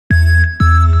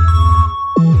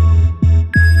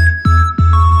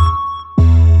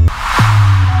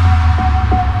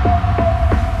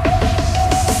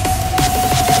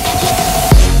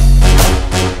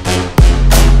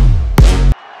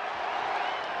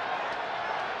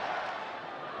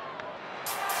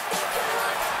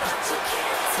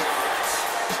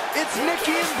It's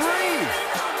Nikki and Brie.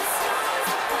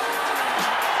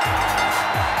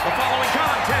 The following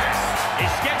contest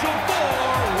is scheduled for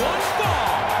one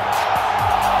fall.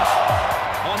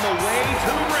 On the way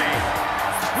to the ring,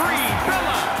 Brie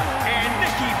Bella and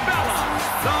Nikki Bella,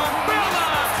 the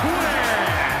Bella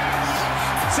Twins.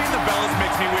 Seeing the Bellas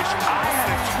makes me wish I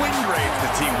had a twin grade to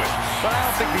team with, but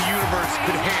I don't think the universe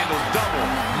could handle double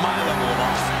my level of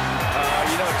awesome.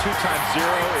 You know, 2 times 0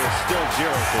 is still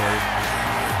 0, Corey.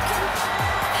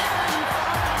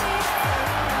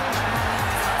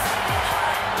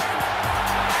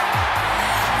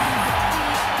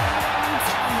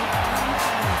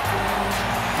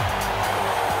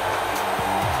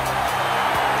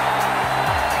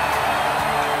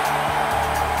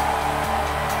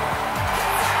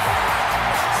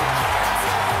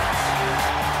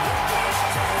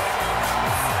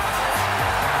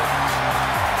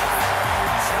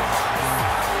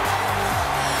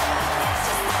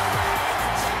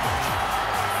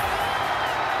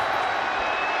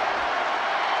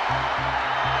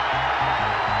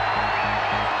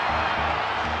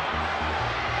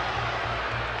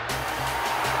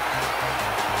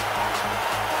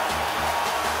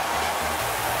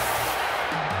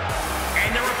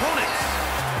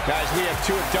 Guys, we have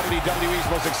 2 of WWE's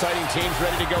most exciting teams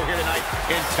ready to go here tonight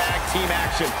in tag team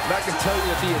action. And I can tell you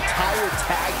that the entire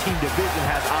tag team division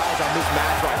has eyes on this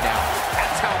match right now.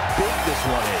 That's how big this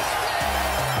one is.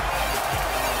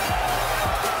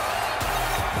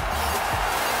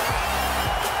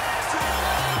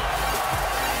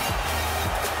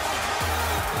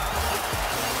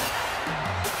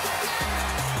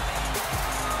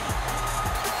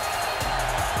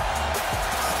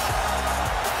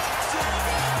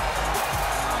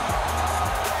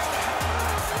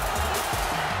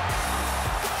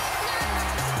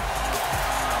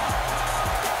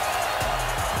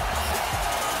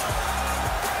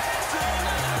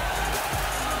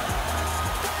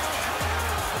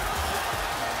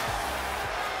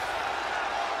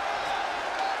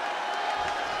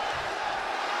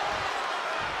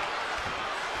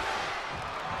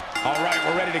 All right,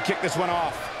 we're ready to kick this one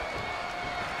off.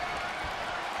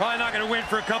 Probably not going to win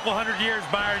for a couple hundred years,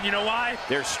 Byron. You know why?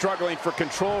 They're struggling for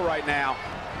control right now.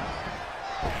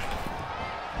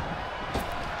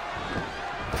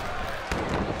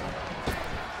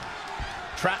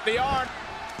 Trap the arm.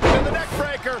 And the neck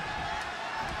breaker.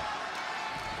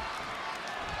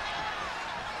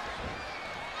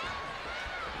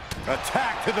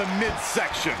 Attack to the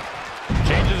midsection.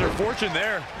 Changes her fortune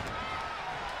there.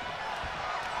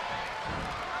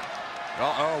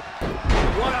 Uh-oh.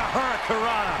 What a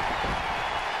hurricanrana.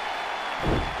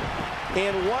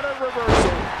 And what a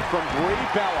reversal from Brie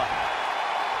Bella.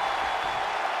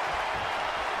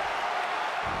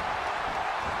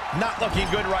 Not looking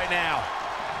good right now.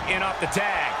 In off the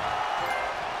tag.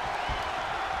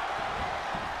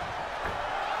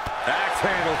 Axe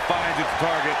handle finds its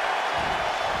target.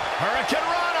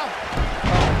 Hurricanrana.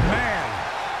 Oh, man.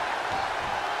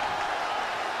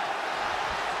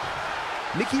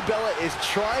 Nikki Bella is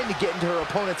trying to get into her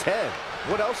opponent's head.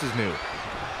 What else is new?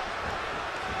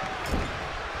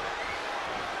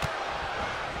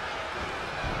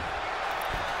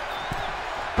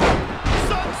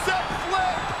 Sunset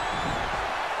flip.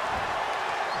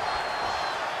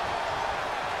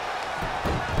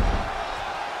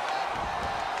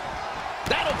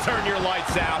 That'll turn your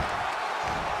lights out.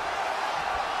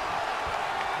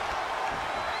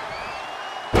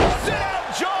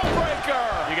 Sit-out jawbreaker.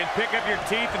 You can pick up your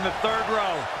teeth in the 3rd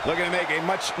row. Looking to make a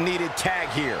much-needed tag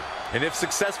here. And if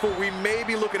successful, we may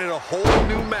be looking at a whole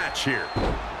new match here.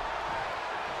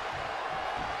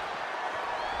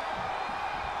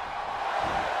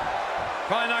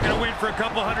 Probably not going to win for a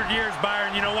couple hundred years,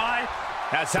 Byron. You know why?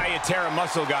 That's how you tear a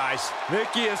muscle, guys.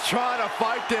 Nikki is trying to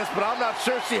fight this, but I'm not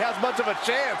sure she has much of a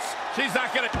chance. She's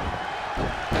not gonna...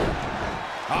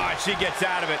 All right, she gets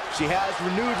out of it. She has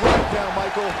renewed life now,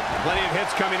 Michael. Plenty of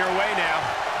hits coming her way now.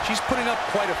 She's putting up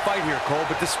quite a fight here, Cole,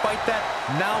 but despite that,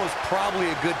 now is probably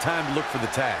a good time to look for the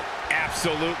tag.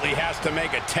 Absolutely has to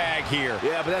make a tag here.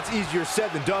 Yeah, but that's easier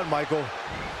said than done, Michael.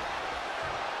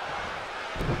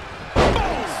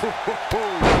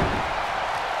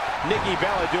 Nikki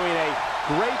Bella doing a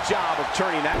great job of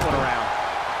turning that one around.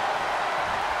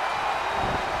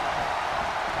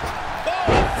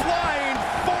 Oh, flying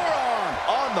forearm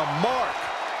On the mark.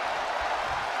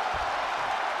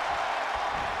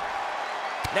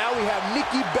 Now we have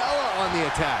Nikki Bella on the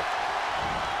attack.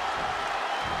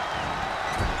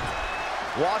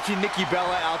 Watching Nikki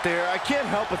Bella out there, I can't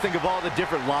help but think of all the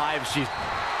different lives she's...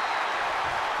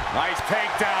 Nice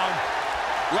takedown.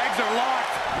 Legs are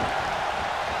locked.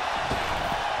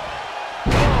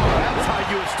 Oh,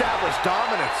 you establish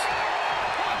dominance.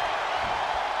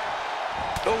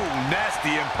 Oh,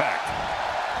 nasty impact.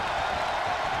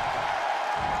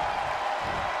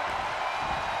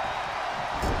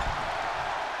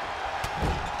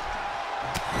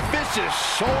 Vicious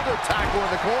shoulder tackle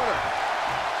in the corner.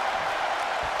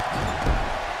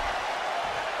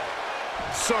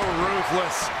 So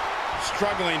ruthless.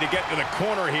 Struggling to get to the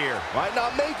corner here. Might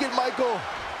not make it, Michael.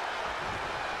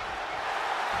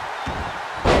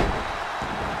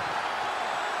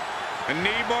 The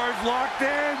knee bar's locked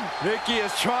in. Nikki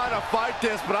is trying to fight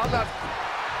this, but I'm not.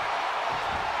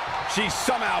 She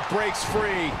somehow breaks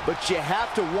free. But you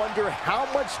have to wonder how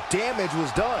much damage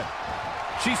was done.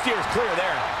 She steers clear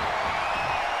there.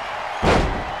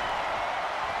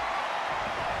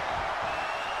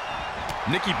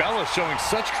 Nikki Bella showing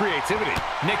such creativity.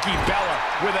 Nikki Bella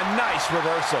with a nice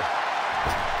reversal.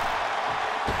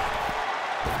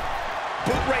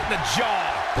 Boot right in the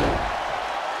jaw.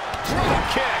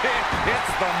 Drop kick.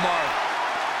 Hits the mark.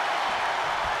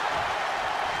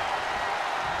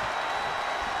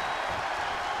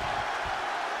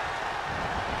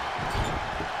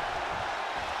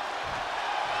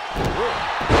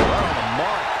 On the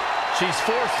mark. She's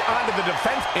forced onto the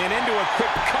defense and into a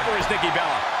quick cover is Nikki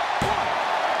Bella.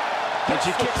 And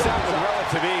she kicks out with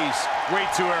relative ease. Way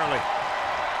too early.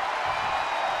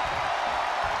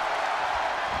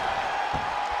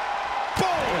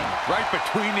 Boom! Right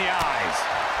between the eyes.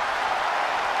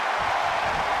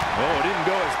 Oh, it didn't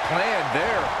go as planned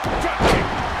there. Drop kick.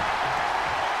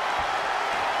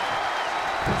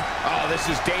 Oh, this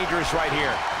is dangerous right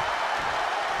here.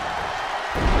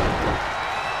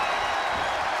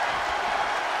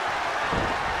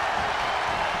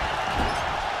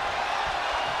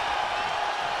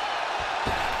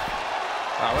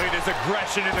 Oh, look at this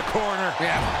aggression in the corner.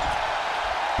 Yeah.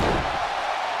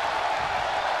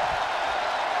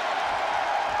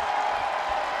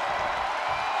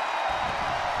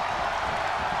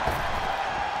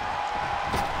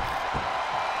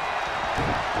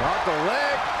 Got the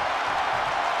leg.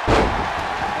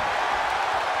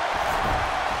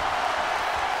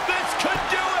 This could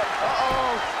do it.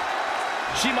 Uh-oh.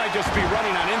 She might just be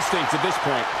running on instinct at this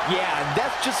point. Yeah, and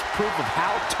that's just proof of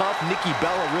how tough Nikki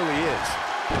Bella really is.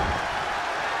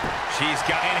 She's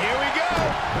got, and here we go.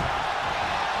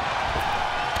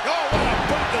 Oh, what a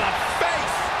boot to the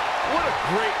face. What a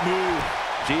great move.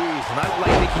 Jeez, and I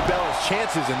like Nikki Bella's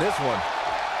chances in this one.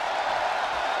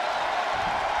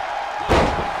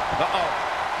 Uh-oh.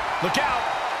 Look out.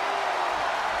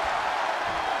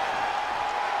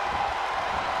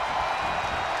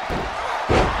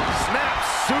 Snap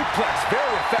suplex,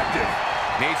 very effective.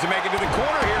 Needs to make it to the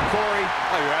corner here, Corey.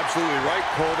 Oh, you're absolutely right,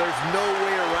 Cole. There's no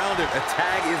way around it. A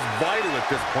tag is vital at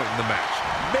this point in the match.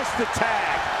 Missed the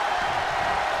tag.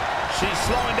 She's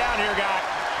slowing down here, guy.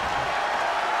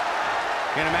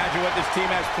 Can't imagine what this team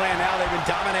has planned now. They've been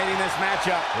dominating this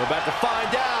matchup. We're about to find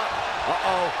out.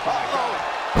 Uh-oh, uh-oh.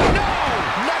 No!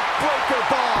 Neckbreaker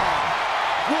bomb!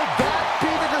 Will that be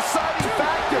the deciding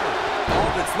factor? All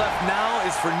that's left now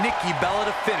is for Nikki Bella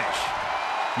to finish.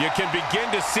 You can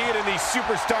begin to see it in these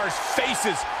superstars'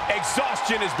 faces.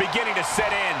 Exhaustion is beginning to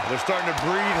set in. They're starting to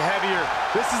breathe heavier.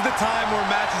 This is the time where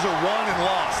matches are won and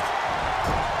lost.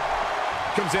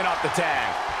 Comes in off the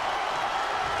tag.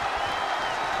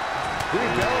 Brie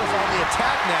Bella's on the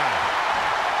attack now.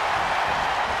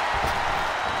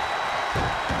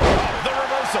 Oh, the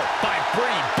reversal by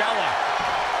Brie Bella.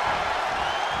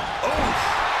 Oof.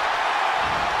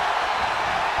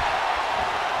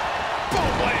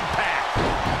 Boom, what impact.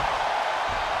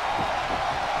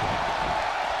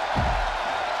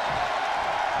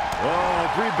 Oh,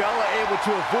 Brie Bella able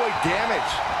to avoid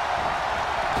damage.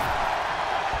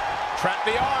 Trap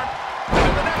the arm.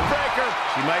 And the neck breaker.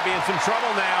 She might be in some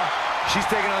trouble now. She's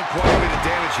taking on quite a bit of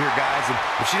damage here, guys, and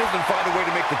if she doesn't find a way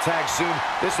to make the tag soon,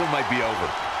 this one might be over.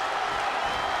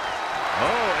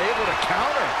 Oh, able to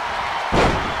counter.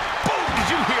 Boom, did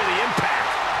you hear the impact?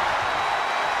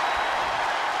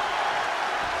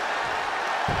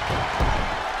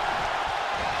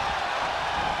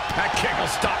 That kick will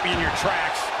stop you in your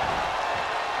tracks.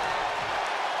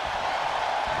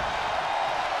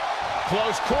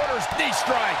 Close quarters, knee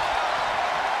strike.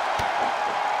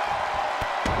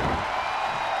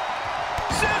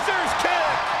 Scissors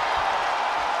kick.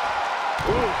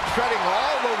 Ooh, treading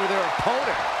all over their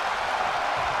opponent.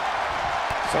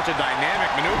 Such a dynamic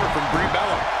maneuver from Brie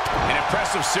Bella. An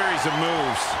impressive series of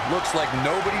moves. Looks like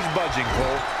nobody's budging,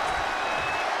 Cole.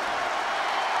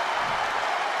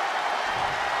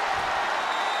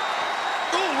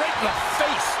 Ooh, right in the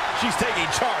face. She's taking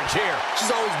charge here.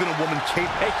 She's always been a woman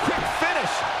capable. A quick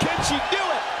finish. Can she do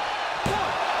it?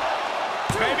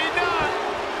 Maybe not.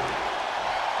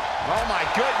 Oh, my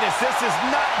goodness, this is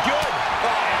not good.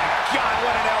 Oh, God,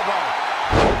 what an elbow.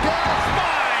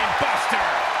 Spine buster.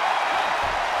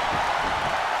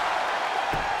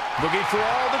 Looking for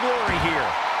all the glory here.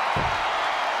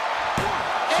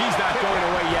 She's not going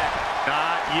away yet.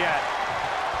 Not yet.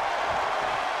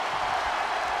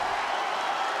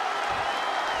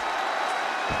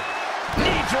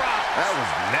 Knee drop. That was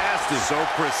nasty. So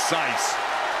precise.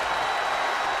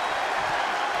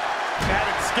 Had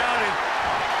it scouted.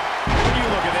 When you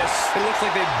look at this, It looks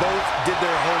like they both did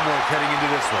their homework heading into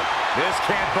this one. This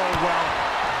can't bode well.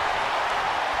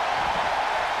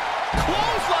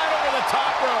 clothesline over the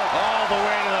top rope. All the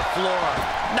way to the floor.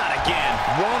 Not again.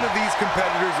 One of these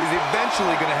competitors is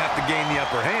eventually going to have to gain the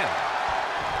upper hand.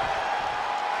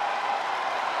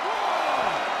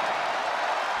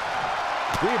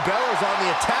 Brie Bella's on the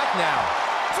attack now.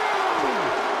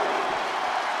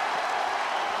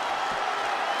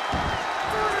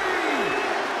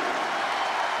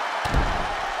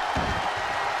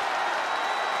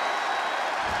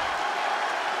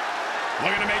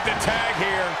 Looking to make the tag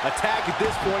here. A tag at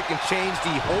this point can change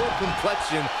the whole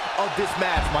complexion of this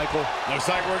match, Michael. Looks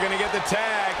like we're going to get the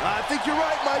tag. I think you're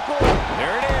right, Michael.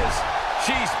 There it is.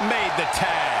 She's made the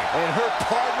tag. And her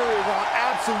partner is on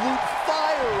absolute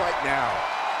fire right now.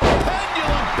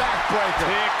 Pendulum backbreaker.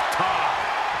 Tick-tock.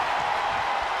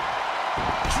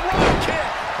 Drop kick.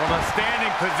 From a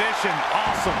standing position,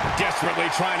 awesome. Desperately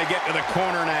trying to get to the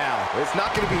corner now. It's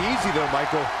not going to be easy, though,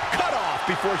 Michael. Cut off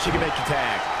before she can make the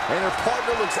tag. And her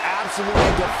partner looks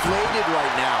absolutely deflated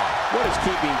right now. What is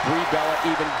keeping Brie Bella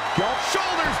even going?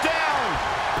 Shoulders down.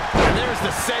 And there's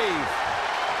the save.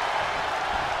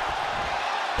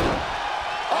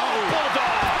 Oh,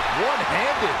 bulldog.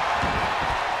 One-handed.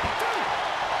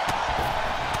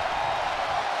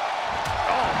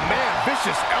 Oh, man,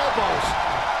 vicious elbows.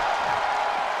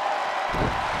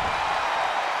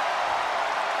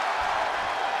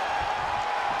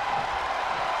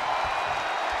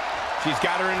 She's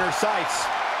got her in her sights.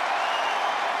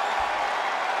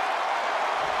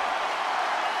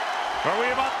 Are we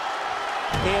about?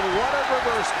 And what a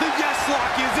reverse. The yes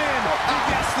lock is in. The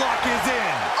yes lock is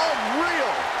in.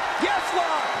 Unreal. Yes,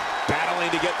 lock.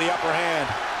 Battling to get the upper hand.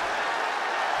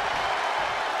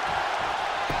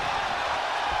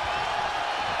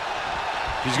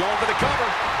 She's going for the cover.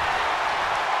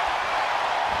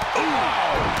 Ooh,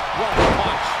 what a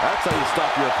punch. That's how you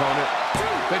stop your opponent.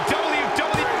 The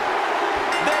WWE.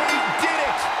 They did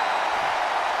it.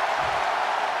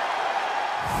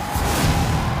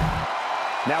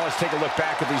 Now let's take a look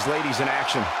back at these ladies in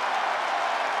action.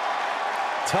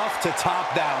 Tough to top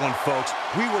that one, folks.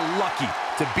 We were lucky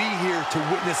to be here to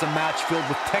witness a match filled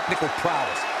with technical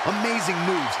prowess, amazing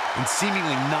moves, and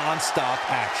seemingly non-stop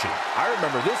action. I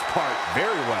remember this part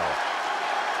very well.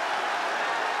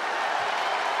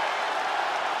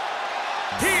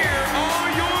 Here are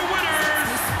your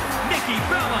winners, Nikki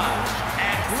Bella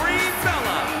and Brie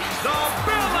Bella, the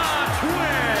Bella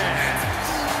Twins.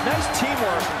 Nice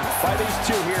teamwork by these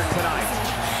two here tonight.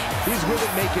 These women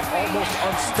make it almost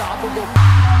unstoppable.